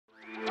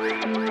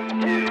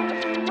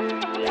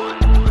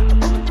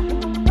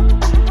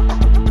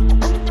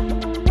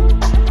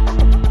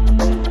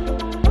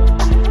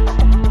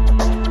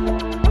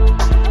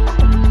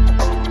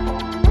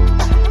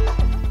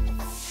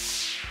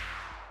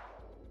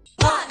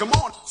Come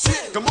on,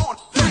 come on,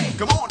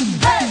 come on,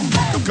 hey!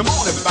 Come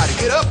on, everybody,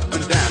 get up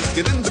and dance,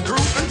 get in the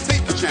groove and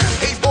take a chance.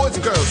 Hey, boys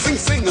and girls,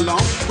 sing along.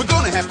 We're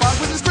gonna have fun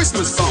with this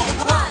Christmas song.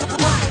 One,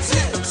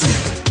 two, two.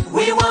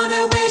 We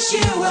wanna wish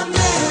you a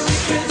Merry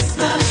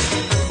Christmas.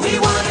 We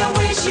wanna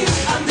wish you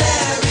a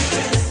Merry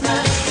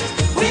Christmas.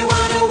 We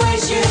wanna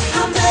wish you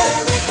a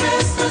Merry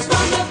Christmas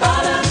from the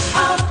bottom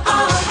of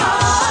our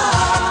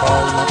heart.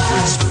 All of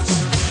Christmas.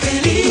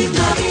 Feliz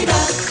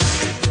Navidad.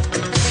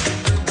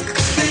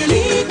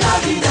 Feliz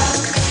Navidad.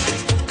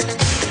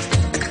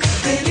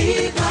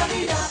 Feliz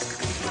Navidad.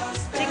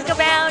 Jingle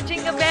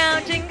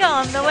bell, jingle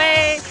on the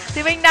way.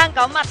 Thì mình đang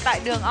có mặt tại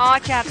đường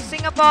Orchard,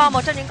 Singapore,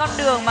 một trong những con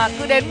đường mà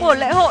cứ đến mùa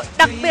lễ hội,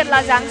 đặc biệt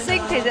là Giáng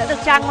sinh thì sẽ được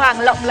trang hoàng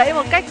lộng lẫy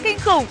một cách kinh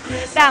khủng,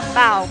 đảm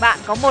bảo bạn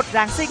có một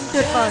Giáng sinh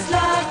tuyệt vời.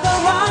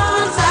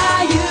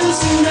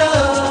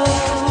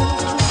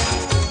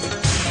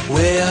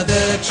 Where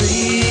the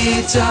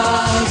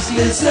treetops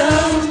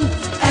listen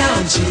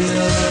and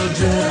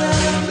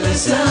children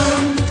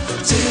listen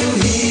to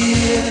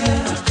hear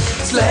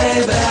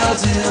sleigh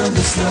bells in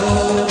the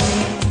snow,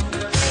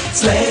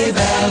 sleigh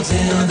bells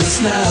in the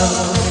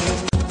snow.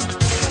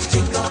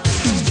 Jingle,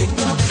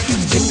 jingle,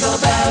 jingle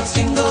bells,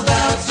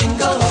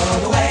 jingle all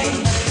the way.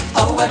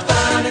 Oh, what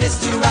fun it is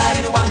to ride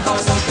in a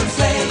one-horse open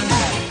sleigh.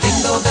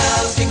 Jingle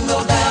bells,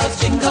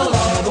 jingle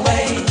all the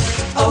way.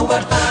 Oh,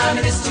 what fun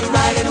it is to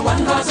ride in a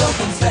one-horse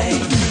open sleigh.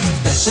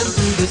 Dashing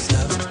through the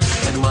snow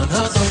in a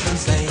one-horse open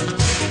sleigh.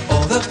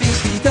 All the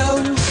fields we go,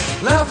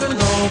 laughing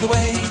all the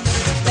way.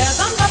 Bells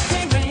on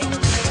bobtail ring,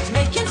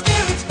 making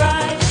spirits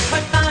bright.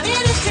 What fun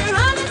it is to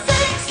run and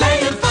sing,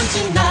 sleighing fun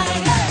tonight.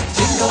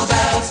 Jingle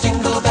bells,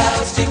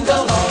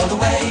 jingle all the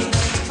way.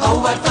 Oh,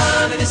 what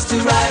fun it is to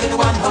ride in a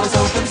one-horse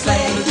open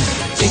sleigh.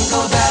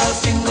 Jingle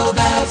bells,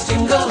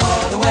 jingle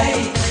all the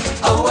way.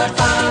 Oh, what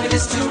fun it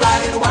is to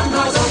ride in a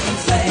one-horse open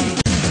sleigh.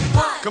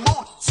 Come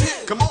on,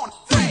 come on,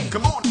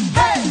 come on,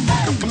 hey!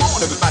 Come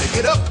on, everybody,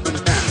 get up and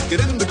dance, get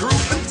in the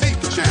groove and take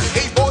a chance.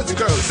 Hey, boys and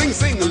girls,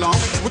 sing along.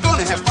 We're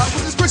gonna have fun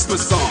with this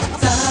Christmas song.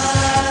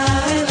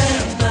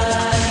 Silent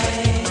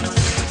night,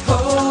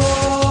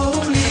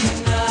 holy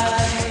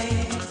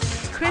night.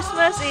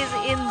 Christmas is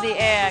in the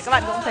air. Các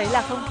bạn cũng thấy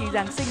là không khí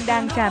Giáng sinh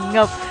đang tràn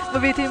ngập. Bởi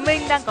vì Thùy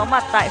Minh đang có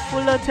mặt tại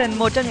Fullerton,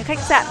 một trong những khách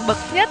sạn bậc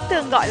nhất,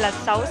 thường gọi là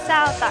 6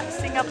 sao tại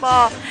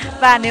Singapore.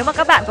 Và nếu mà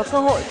các bạn có cơ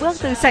hội bước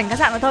từ sảnh khách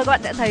sạn mà thôi, các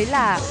bạn sẽ thấy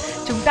là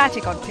chúng ta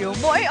chỉ còn thiếu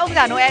mỗi ông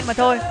già Noel mà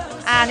thôi.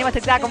 À, nhưng mà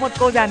thực ra có một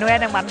cô già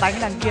Noel đang bán bánh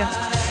đằng kia.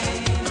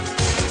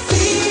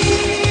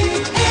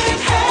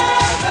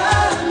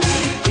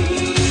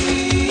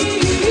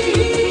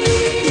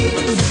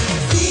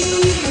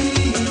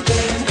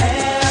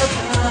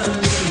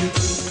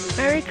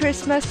 Merry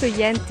Christmas to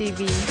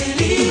YANTV.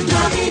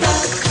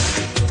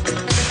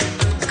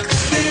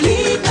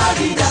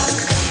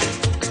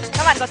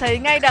 Các bạn có thấy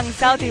ngay đằng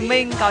sau thì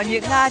mình có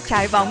những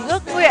trái bóng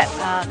ước nguyện,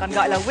 còn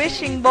gọi là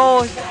wishing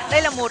balls.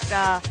 Đây là một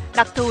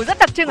đặc thù rất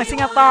đặc trưng ở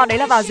Singapore. Đấy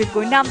là vào dịp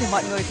cuối năm thì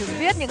mọi người thường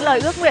viết những lời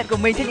ước nguyện của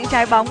mình trên những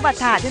trái bóng và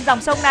thả trên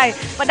dòng sông này.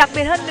 Và đặc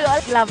biệt hơn nữa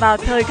là vào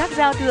thời khắc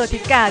giao thừa thì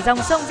cả dòng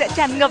sông sẽ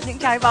tràn ngập những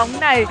trái bóng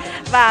này.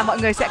 Và mọi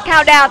người sẽ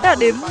countdown, tức là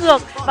đếm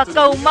ngược và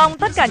cầu mong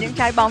tất cả những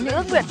trái bóng, những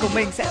ước nguyện của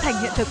mình sẽ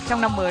thành hiện thực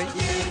trong năm mới.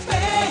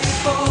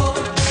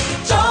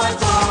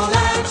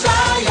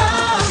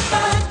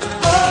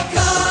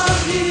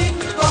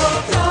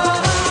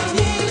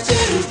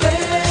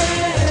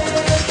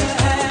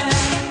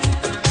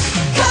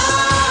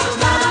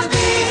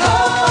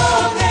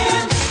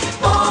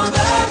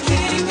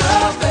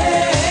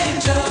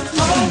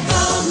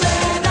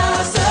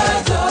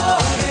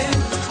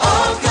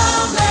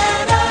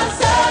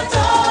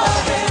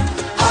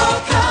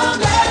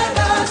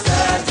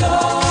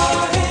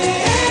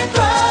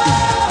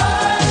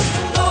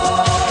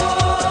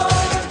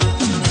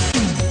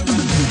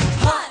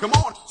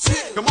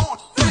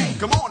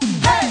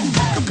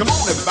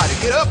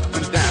 Get up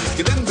and dance,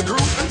 get in the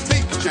groove and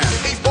take a chance.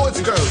 Hey, boys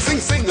and girls,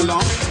 sing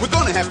along. We're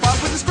gonna have fun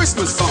with this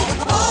Christmas song.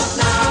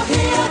 Now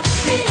hear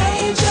the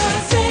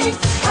angels sing,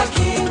 our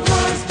King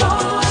was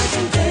born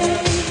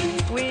today.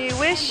 We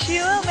wish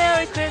you a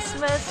Merry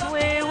Christmas,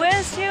 we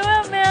wish you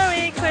a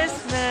Merry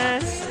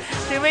Christmas.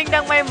 Thì mình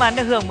đang may mắn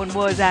được hưởng một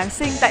mùa Giáng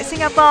sinh tại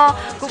Singapore.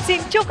 Cũng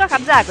xin chúc các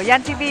khán giả của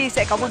YANTV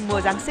sẽ có một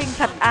mùa Giáng sinh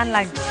thật an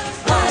lành.